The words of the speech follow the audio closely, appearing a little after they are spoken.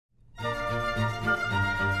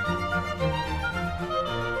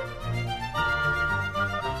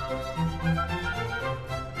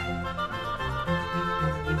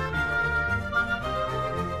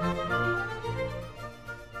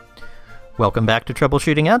Welcome back to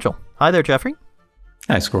Troubleshooting Agile. Hi there, Jeffrey.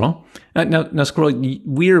 Hi, Squirrel. Now, Squirrel,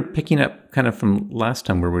 we're picking up kind of from last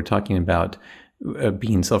time where we were talking about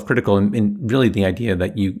being self-critical and really the idea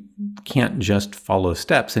that you can't just follow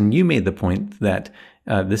steps. And you made the point that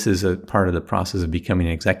this is a part of the process of becoming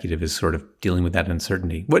an executive, is sort of dealing with that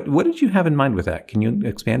uncertainty. What did you have in mind with that? Can you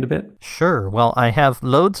expand a bit? Sure. Well, I have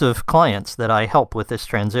loads of clients that I help with this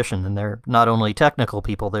transition, and they're not only technical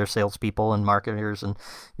people, they're salespeople and marketers, and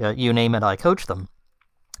you name it, I coach them.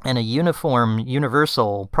 And a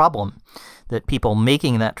universal problem that people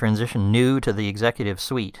making that transition new to the executive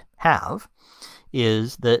suite have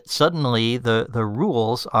is that suddenly the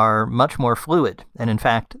rules are much more fluid. And in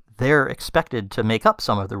fact, they're expected to make up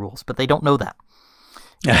some of the rules, but they don't know that.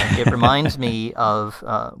 It reminds me of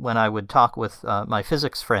when I would talk with my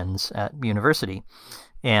physics friends at university,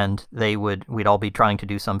 and we'd all be trying to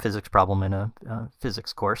do some physics problem in a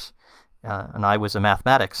physics course. And I was a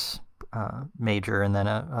mathematics major and then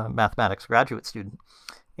a mathematics graduate student.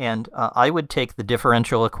 And I would take the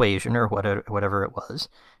differential equation or whatever it was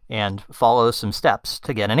and follow some steps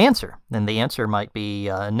to get an answer. And the answer might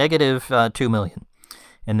be negative 2 million.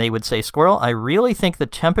 And they would say, Squirrel, I really think the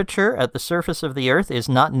temperature at the surface of the Earth is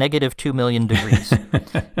not negative 2 million degrees.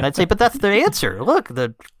 And I'd say, but that's the answer. Look,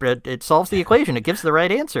 it solves the equation. It gives the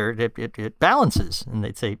right answer. It balances. And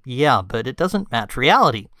they'd say, yeah, but it doesn't match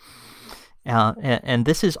reality. And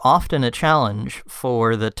this is often a challenge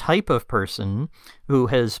for the type of person who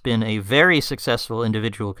has been a very successful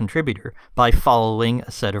individual contributor by following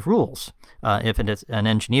a set of rules. If it is an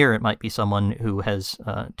engineer, it might be someone who has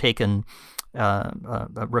taken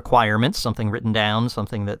requirements, something written down,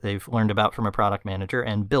 something that they've learned about from a product manager,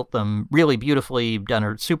 and built them really beautifully, done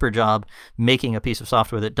a super job making a piece of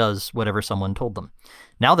software that does whatever someone told them.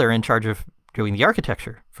 Now they're in charge of doing the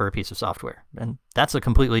architecture for a piece of software, and that's a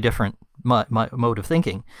completely different mode of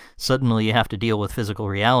thinking. Suddenly you have to deal with physical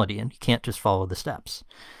reality, and you can't just follow the steps.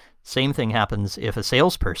 Same thing happens if a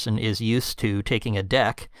salesperson is used to taking a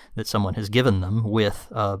deck that someone has given them with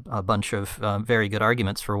a bunch of very good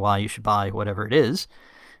arguments for why you should buy whatever it is,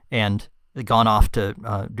 and gone off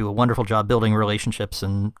to do a wonderful job building relationships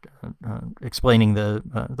and explaining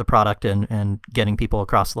the product and getting people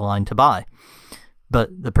across the line to buy.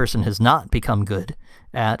 But the person has not become good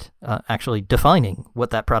at actually defining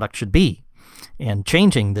what that product should be and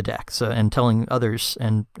changing the deck and telling others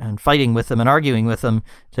and fighting with them and arguing with them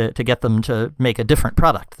to get them to make a different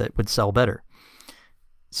product that would sell better.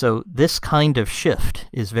 So this kind of shift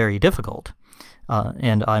is very difficult.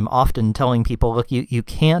 And I'm often telling people, look, you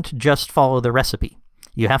can't just follow the recipe.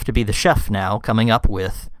 You have to be the chef now, coming up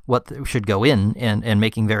with what should go in and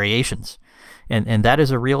making variations. And that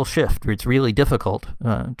is a real shift. It's really difficult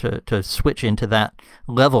to switch into that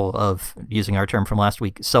level of, using our term from last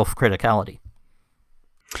week, self-criticality.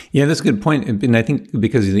 Yeah, that's a good point. And I think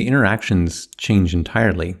because the interactions change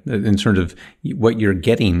entirely in sort of what you're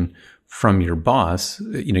getting from your boss,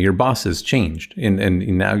 your boss has changed. And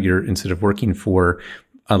now you're, instead of working for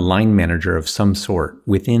a line manager of some sort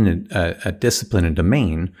within a discipline and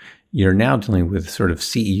domain, you're now dealing with sort of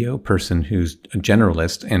CEO person who's a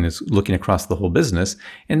generalist and is looking across the whole business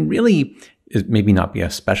and really is maybe not be a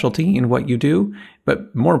specialty in what you do,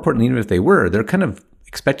 but more importantly, even if they were, they're kind of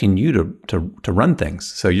expecting you to run things.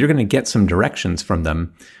 So you're going to get some directions from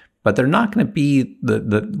them, but they're not going to be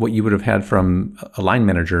the what you would have had from a line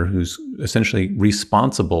manager who's essentially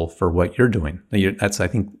responsible for what you're doing. That's, I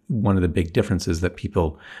think, one of the big differences that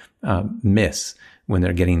people miss when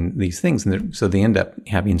they're getting these things. And so they end up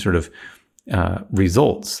having sort of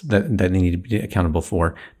results that they need to be accountable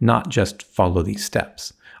for, not just follow these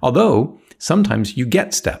steps. Although sometimes you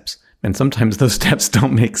get steps, and sometimes those steps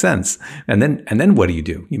don't make sense. And then what do you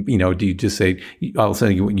do? Do you just say, I'll tell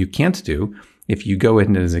you what you can't do. If you go ahead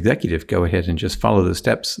and as an executive, go ahead and just follow the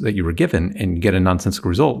steps that you were given and get a nonsensical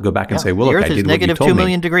result, go back and say, well, look, I did what you told me. The Earth is negative 2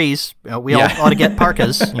 million degrees. We all ought to get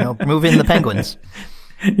parkas, move in the penguins.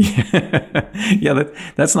 Yeah,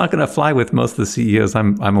 that's not going to fly with most of the CEOs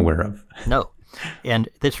I'm aware of. No. And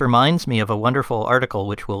this reminds me of a wonderful article,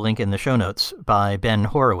 which we'll link in the show notes, by Ben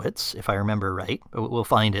Horowitz, if I remember right. We'll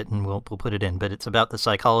find it and we'll put it in. But it's about the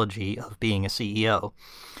psychology of being a CEO.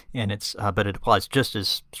 And but it applies just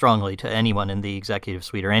as strongly to anyone in the executive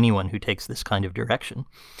suite or anyone who takes this kind of direction.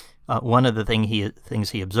 One of the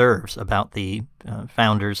things he observes about the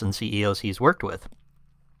founders and CEOs he's worked with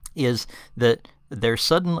is that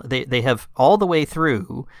they have all the way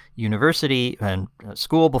through university and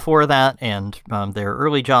school before that and their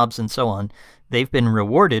early jobs and so on, they've been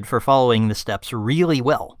rewarded for following the steps really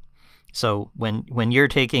well. So when you're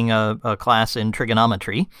taking a class in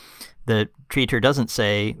trigonometry, The teacher doesn't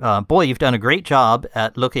say, boy, you've done a great job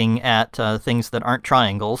at looking at things that aren't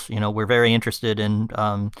triangles. We're very interested in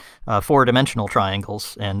four-dimensional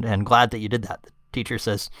triangles, and glad that you did that. The teacher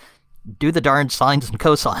says, do the darn sines and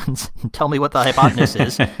cosines and tell me what the hypotenuse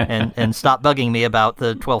is, and stop bugging me about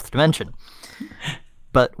the 12th dimension.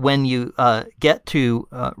 But when you get to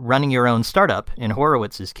running your own startup, in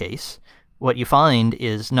Horowitz's case, what you find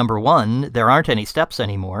is, number one, there aren't any steps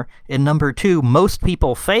anymore. And number two, most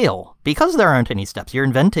people fail because there aren't any steps. You're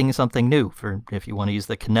inventing something new. If you want to use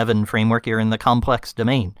the Cynefin framework, you're in the complex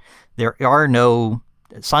domain. There are no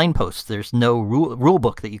signposts. There's no rule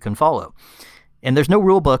book that you can follow. And there's no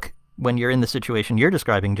rule book when you're in the situation you're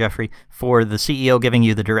describing, Jeffrey, for the CEO giving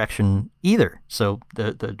you the direction either. So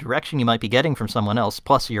the direction you might be getting from someone else,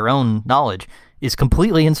 plus your own knowledge, is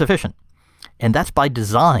completely insufficient. And that's by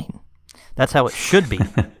design. That's how it should be.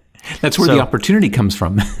 That's where the opportunity comes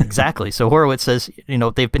from. Exactly. So Horowitz says,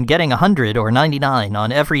 they've been getting 100 or 99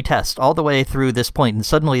 on every test all the way through this point, and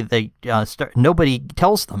suddenly they nobody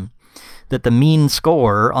tells them that the mean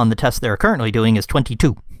score on the test they're currently doing is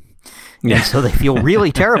 22. Yeah. And so they feel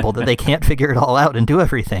really terrible that they can't figure it all out and do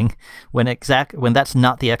everything when that's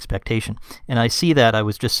not the expectation. And I see that. I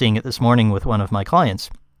was just seeing it this morning with one of my clients.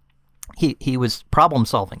 He was problem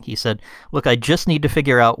solving. He said, look, I just need to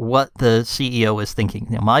figure out what the CEO is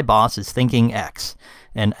thinking. My boss is thinking X,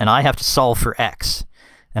 and I have to solve for X.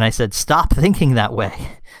 And I said, stop thinking that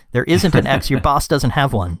way. There isn't an X. Your boss doesn't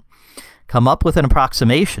have one. Come up with an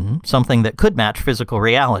approximation, something that could match physical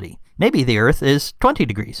reality. Maybe the Earth is 20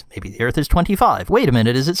 degrees. Maybe the Earth is 25. Wait a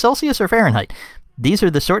minute, is it Celsius or Fahrenheit? These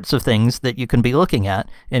are the sorts of things that you can be looking at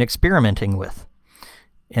and experimenting with.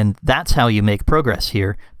 And that's how you make progress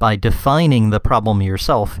here, by defining the problem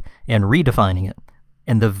yourself and redefining it.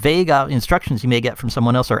 And the vague instructions you may get from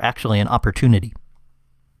someone else are actually an opportunity.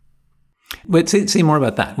 But say more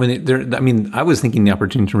about that. I was thinking the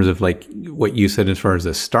opportunity in terms of like what you said as far as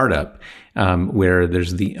a startup, where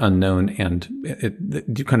there's the unknown, and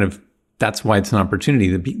that's why it's an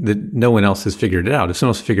opportunity that no one else has figured it out. If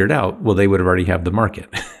someone else figured it out, well, they would have already have the market.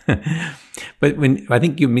 But I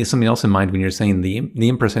think you have something else in mind when you're saying the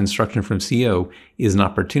imprecise instruction from CEO is an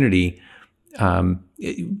opportunity.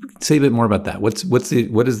 Say a bit more about that. What is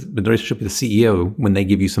the relationship with the CEO when they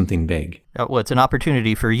give you something vague? Well, it's an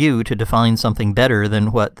opportunity for you to define something better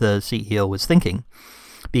than what the CEO was thinking,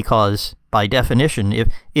 because by definition,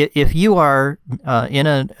 if you are in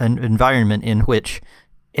an environment in which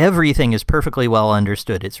everything is perfectly well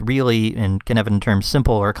understood, it's really, in Cynefin terms,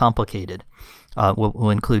 simple or complicated. We'll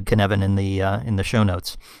include Cynefin in the show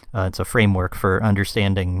notes. It's a framework for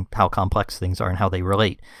understanding how complex things are and how they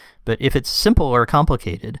relate. But if it's simple or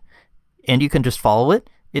complicated, and you can just follow it,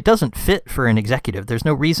 it doesn't fit for an executive. There's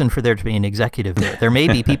no reason for there to be an executive there. There may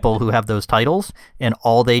be people who have those titles, and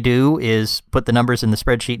all they do is put the numbers in the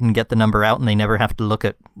spreadsheet and get the number out, and they never have to look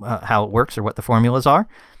at how it works or what the formulas are.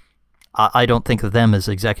 I don't think of them as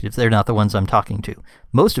executives. They're not the ones I'm talking to.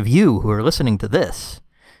 Most of you who are listening to this,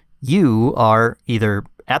 you are either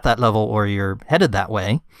at that level or you're headed that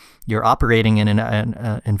way. You're operating in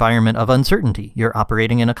an environment of uncertainty. You're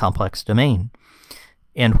operating in a complex domain.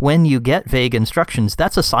 And when you get vague instructions,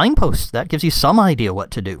 that's a signpost. That gives you some idea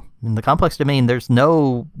what to do. In the complex domain, there's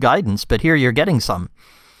no guidance, but here you're getting some.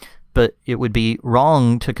 But it would be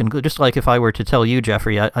wrong to conclude, just like if I were to tell you,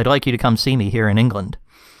 Jeffrey, I'd like you to come see me here in England.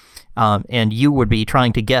 And you would be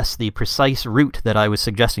trying to guess the precise route that I was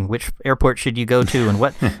suggesting. Which airport should you go to, and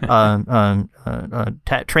what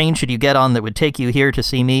train should you get on that would take you here to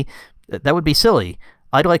see me? That would be silly.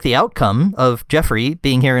 I'd like the outcome of Jeffrey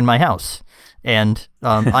being here in my house. And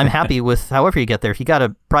I'm happy with however you get there. If you got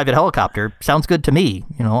a private helicopter, sounds good to me.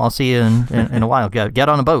 I'll see you in a while. Get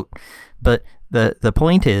on a boat. But the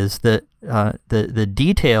point is that the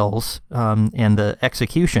details and the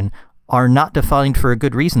execution are not defined for a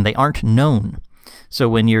good reason. They aren't known. So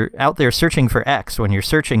when you're out there searching for X, when you're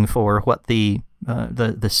searching for what the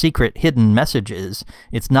secret hidden message is,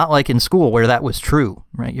 it's not like in school where that was true,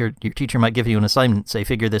 right? Your teacher might give you an assignment, say,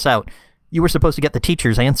 figure this out. You were supposed to get the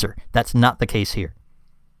teacher's answer. That's not the case here.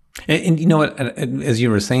 And you know what? As you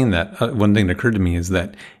were saying that, one thing that occurred to me is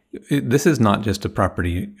that this is not just a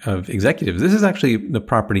property of executives. This is actually the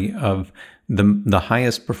property of the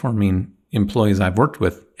highest performing employees I've worked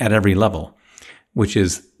with at every level, which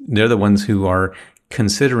is they're the ones who are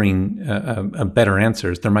considering better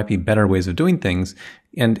answers. There might be better ways of doing things,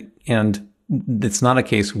 and it's not a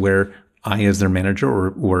case where I, as their manager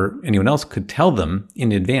or anyone else, could tell them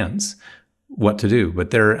in advance what to do.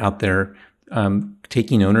 But they're out there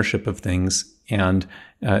taking ownership of things and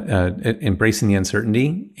embracing the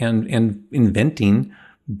uncertainty and inventing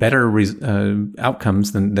better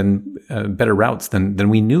outcomes than better routes than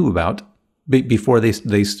we knew about before they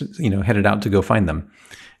headed out to go find them.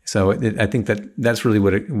 So I think that's really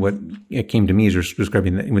what it came to me as you're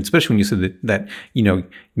describing that, especially when you said that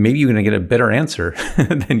maybe you're going to get a better answer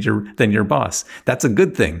than your boss. That's a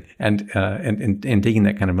good thing, and taking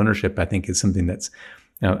that kind of ownership, I think, is something that's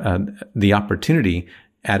the opportunity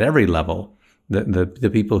at every level. The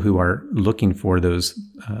people who are looking for those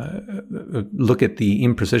look at the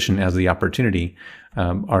imprecision as the opportunity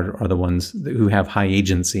are the ones who have high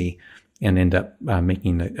agency and end up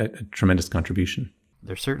making a tremendous contribution.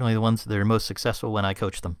 They're certainly the ones that are most successful when I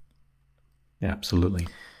coach them. Yeah, absolutely.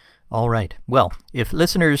 All right. Well, if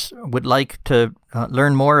listeners would like to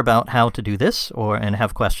learn more about how to do this and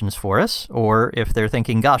have questions for us, or if they're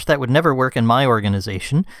thinking, gosh, that would never work in my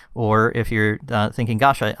organization, or if you're thinking,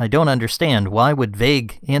 gosh, I don't understand, why would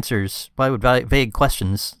vague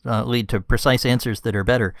questions lead to precise answers that are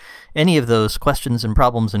better? Any of those questions and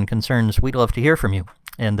problems and concerns, we'd love to hear from you.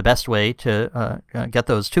 And the best way to get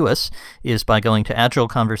those to us is by going to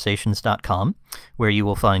agileconversations.com, where you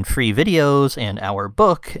will find free videos and our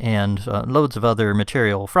book and loads of other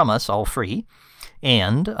material from us, all free,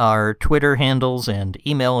 and our Twitter handles and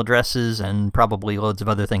email addresses and probably loads of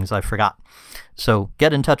other things I forgot. So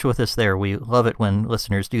get in touch with us there. We love it when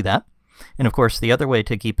listeners do that. And of course, the other way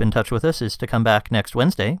to keep in touch with us is to come back next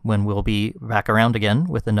Wednesday when we'll be back around again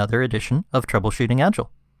with another edition of Troubleshooting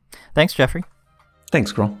Agile. Thanks, Jeffrey.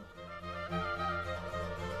 Thanks, Carl.